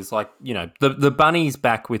reality is, the Bunny's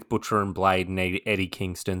back with Butcher and Blade and Eddie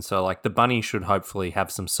Kingston, so the Bunny should hopefully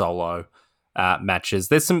have some solo matches.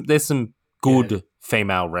 There's some good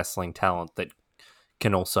female wrestling talent that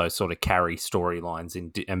can also sort of carry storylines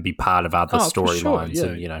and be part of other storylines.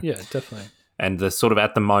 Sure. Yeah, definitely. And the sort of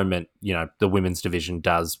at the moment, the women's division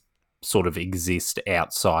does sort of exist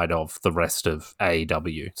outside of the rest of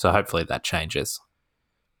AEW. So hopefully that changes.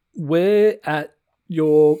 We're at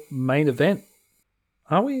your main event.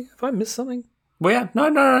 Are we? Have I missed something? Well, yeah.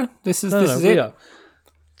 No. This is it. Are.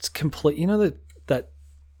 It's complete. You know that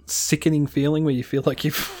sickening feeling where you feel like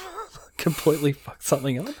you've completely fucked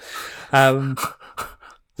something up?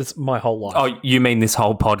 That's my whole life. Oh, you mean this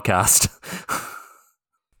whole podcast?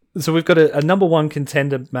 So we've got a number one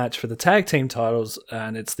contender match for the tag team titles,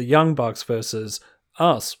 and it's the Young Bucks versus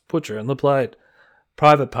us, Butcher and the Blade,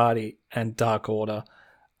 Private Party, and Dark Order,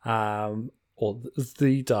 or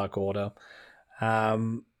the Dark Order.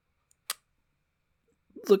 Look,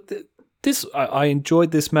 I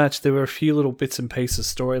enjoyed this match. There were a few little bits and pieces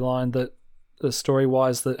story-wise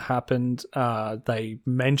that happened. They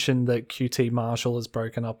mentioned that QT Marshall has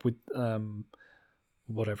broken up with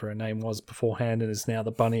whatever her name was beforehand and is now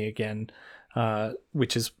the Bunny again,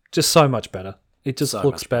 which is just so much better. It just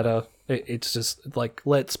looks better. It's just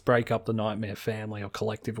let's break up the Nightmare family or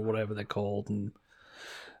collective or whatever they're called, and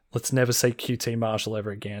let's never see QT Marshall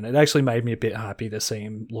ever again. It actually made me a bit happy to see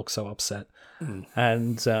him look so upset,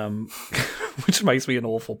 and which makes me an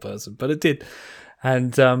awful person, but it did.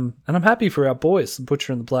 And I'm happy for our boys, the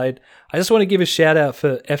Butcher and the Blade. I just want to give a shout out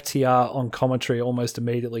for FTR on commentary almost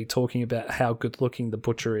immediately, talking about how good looking the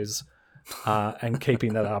Butcher is, and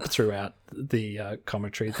keeping that up throughout the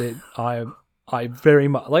commentary. I very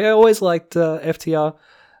much I always liked FTR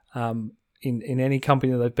in any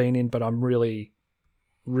company that they've been in, but I'm really,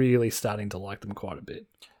 really starting to like them quite a bit.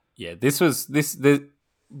 Yeah, this was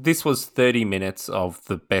 30 minutes of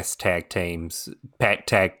the best tag team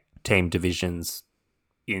divisions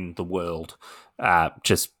in the world,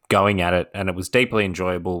 just going at it, and it was deeply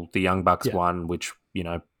enjoyable. The Young Bucks won, which,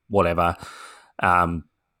 whatever. And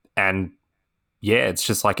yeah, it's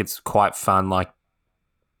just it's quite fun.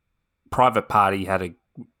 Private Party had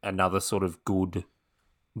another sort of good,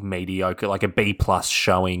 mediocre, a B+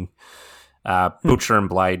 showing. Butcher and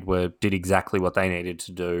Blade did exactly what they needed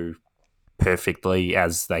to do perfectly,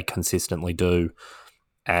 as they consistently do.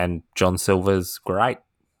 And John Silver's great.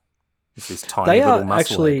 This tiny little muscle.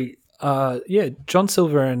 Actually, John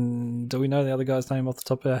Silver and do we know the other guy's name off the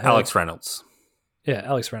top of our head? Alex Reynolds. Yeah,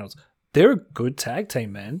 Alex Reynolds. They're a good tag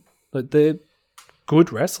team, man. They're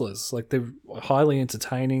good wrestlers. They're highly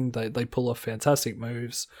entertaining. They pull off fantastic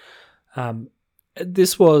moves. There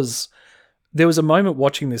was a moment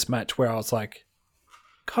watching this match where I was like,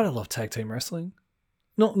 God, I love tag team wrestling.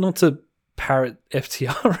 Not to parrot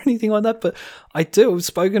FTR or anything like that, but I do. I've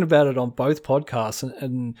spoken about it on both podcasts,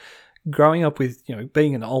 and growing up with,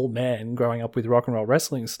 being an old man, growing up with rock and roll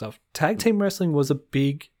wrestling and stuff, tag team wrestling was a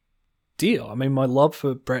big deal. I mean, my love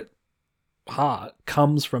for Brett Hart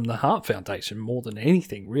comes from the Hart Foundation more than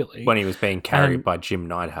anything, really. When he was being carried by Jim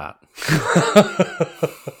Neidhart.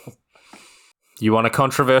 You want a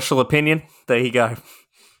controversial opinion? There you go.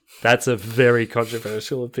 That's a very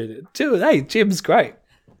controversial opinion. Dude, hey, Jim's great.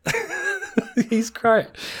 He's great.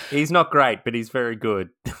 He's not great, but he's very good.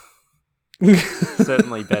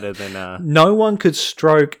 Certainly better than... No one could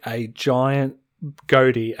stroke a giant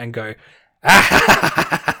goatee and go,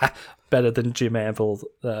 better than Jim Anvil,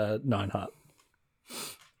 Neidhart.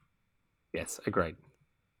 Yes, agreed.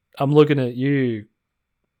 I'm looking at you,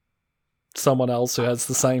 someone else who has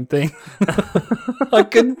the same thing. I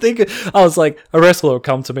couldn't think I was like, a wrestler will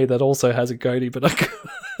come to me that also has a goatee, but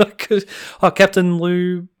I could Captain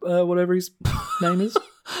Lou, whatever his name is.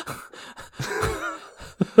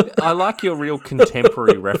 I like your real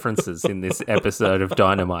contemporary references in this episode of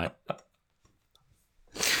Dynamite.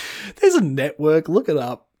 There's a network, look it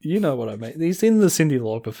up. You know what I mean. He's in the Cyndi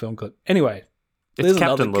Lauper film clip. Anyway. It's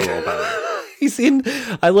Captain Lou Lauper. He's in,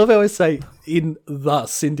 I love how I say, in the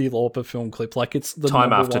Cyndi Lauper film clip, like it's the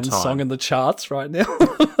Time number after one time. song in the charts right now.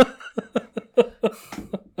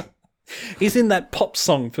 He's in that pop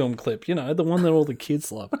song film clip, you know, the one that all the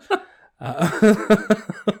kids love.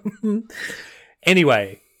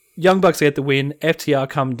 Anyway, Young Bucks get the win. FTR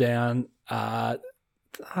come down.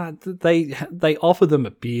 They offer them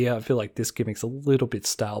a beer. I feel like this gimmick's a little bit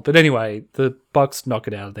stale. But anyway, the Bucks knock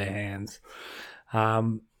it out of their hands.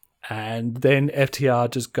 And then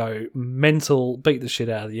FTR just go mental, beat the shit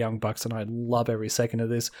out of the Young Bucks, and I love every second of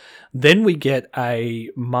this. Then we get a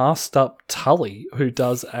masked up Tully who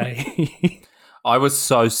does a... I was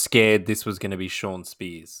so scared this was going to be Sean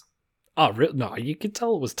Spears. Oh, really? No, you could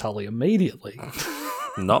tell it was Tully immediately.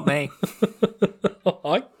 Not me.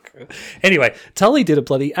 Anyway, Tully did a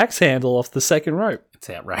bloody axe handle off the second rope.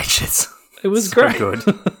 It's outrageous. It was so great. Good.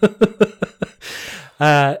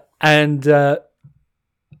 And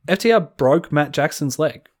FTR broke Matt Jackson's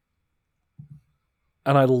leg.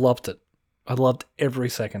 And I loved it. I loved every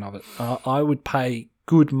second of it. I would pay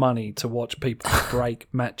good money to watch people break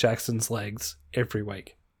Matt Jackson's legs every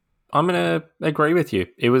week. I'm going to agree with you.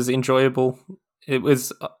 It was enjoyable. It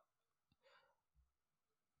was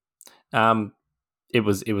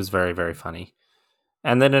very, very funny.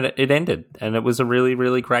 And then it ended, and it was a really,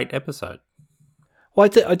 really great episode. Well,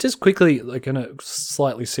 I just quickly, like on a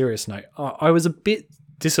slightly serious note, I was a bit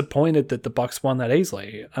disappointed that the Bucks won that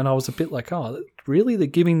easily, and I was a bit like, oh, really? They're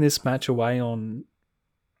giving this match away on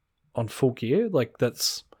Full Gear? Like,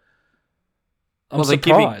 that's... I'm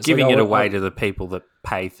surprised. They're giving it away to the people that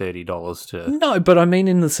pay $30 to... No, but I mean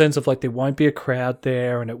in the sense of, like, there won't be a crowd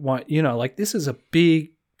there, and it won't... You know, like, this is a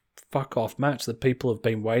big fuck-off match that people have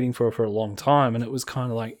been waiting for a long time, and it was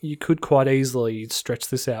kind of like, you could quite easily stretch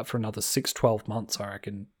this out for another 6-12 months, I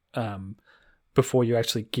reckon, before you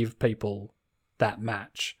actually give people that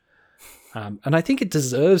match. And I think it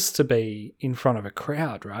deserves to be in front of a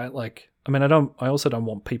crowd, right? Like, I mean, I also don't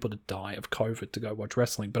want people to die of COVID to go watch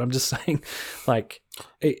wrestling, but I'm just saying, like,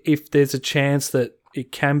 if there's a chance that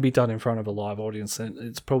it can be done in front of a live audience, then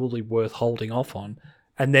it's probably worth holding off on.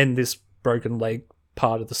 And then this broken leg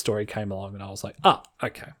part of the story came along, and I was like,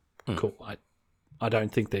 okay, cool. I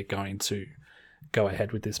don't think they're going to go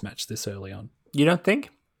ahead with this match this early on. You don't think?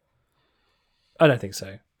 I don't think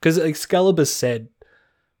so. Because Excalibur said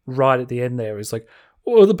right at the end there, is like,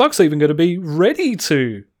 well, the Bucks are even going to be ready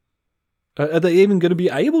to... are they even going to be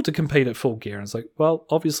able to compete at Full Gear? And it's like, well,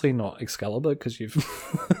 obviously not, Excalibur, because you've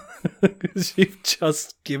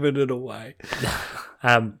just given it away.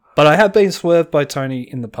 But I have been swerved by Tony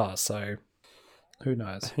in the past, so who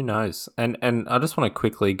knows? Who knows? And I just want to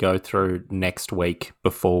quickly go through next week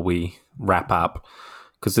before we wrap up,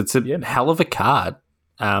 because it's a hell of a card.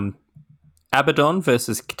 Abaddon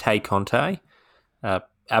versus Tay Conte.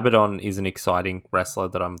 Abaddon is an exciting wrestler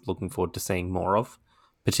that I'm looking forward to seeing more of,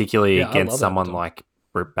 particularly against someone Abaddon. like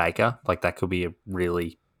Britt Baker. Like, that could be a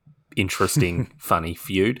really interesting, funny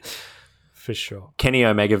feud. For sure. Kenny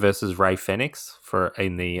Omega versus Rey Fenix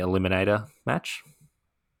in the Eliminator match.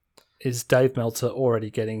 Is Dave Meltzer already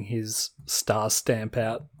getting his star stamp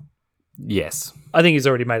out? Yes. I think he's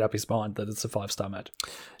already made up his mind that it's a 5-star match.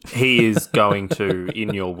 He is going to,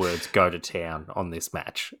 in your words, go to town on this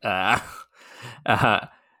match.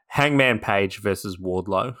 Hangman Page versus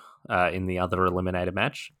Wardlow in the other Eliminator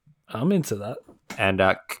match. I'm into that. And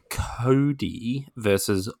Cody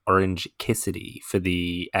versus Orange Cassidy for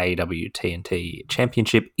the AEW TNT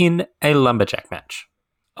Championship in a lumberjack match.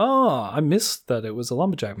 Oh, I missed that it was a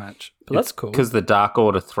lumberjack match. But that's cool. Because the Dark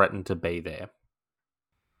Order threatened to be there.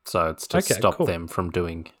 So it's to stop cool. them from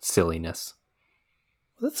doing silliness.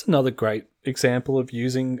 That's another great example of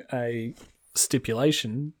using a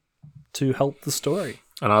stipulation to help the story.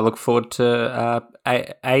 And I look forward to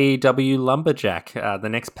AEW Lumberjack, the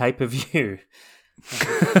next pay-per-view.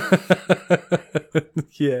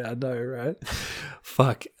 Yeah, I know, right?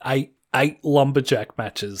 Fuck, eight lumberjack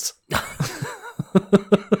matches.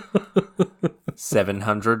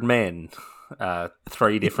 700 men,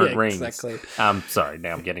 3 different rings. Exactly. Sorry,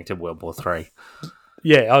 now I'm getting to World War III.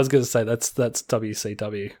 Yeah, I was going to say that's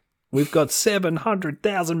WCW. We've got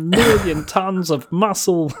 700,000 million tons of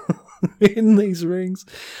muscle in these rings.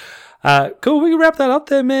 Cool, we can wrap that up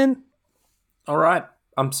there, man. All right.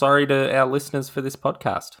 I'm sorry to our listeners for this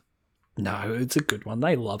podcast. No, it's a good one.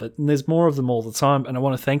 They love it. And there's more of them all the time. And I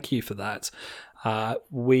want to thank you for that.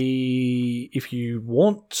 If you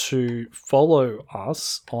want to follow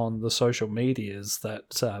us on the social medias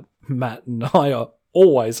that Matt and I are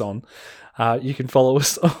always on, you can follow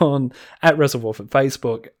us on at WrestleWolf at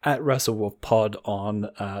Facebook, at WrestleWolfPod on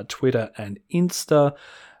Twitter and Insta.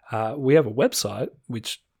 We have a website,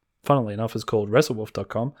 which funnily enough is called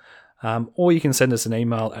WrestleWolf.com. Or you can send us an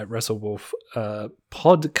email at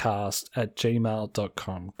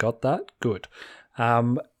WrestleWolfPodcast@gmail.com. Got that? Good.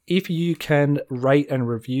 If you can rate and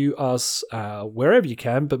review us wherever you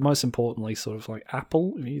can, but most importantly, sort of like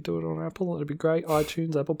Apple, if you do it on Apple, that'd be great.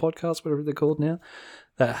 iTunes, Apple Podcasts, whatever they're called now.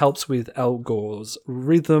 That helps with Al Gore's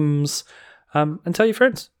rhythms. And tell your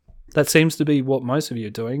friends. That seems to be what most of you are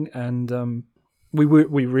doing, and we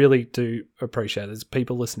really do appreciate it. There's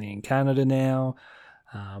people listening in Canada now.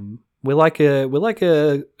 We're like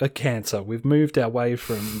a cancer. We've moved our way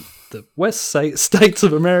from the west states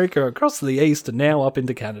of America across to the east and now up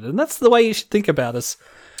into Canada. And that's the way you should think about us,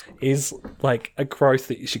 is like a growth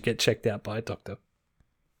that you should get checked out by a doctor.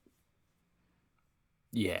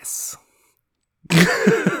 Yes.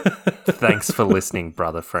 Thanks for listening,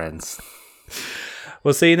 brother friends.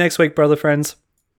 We'll see you next week, brother friends.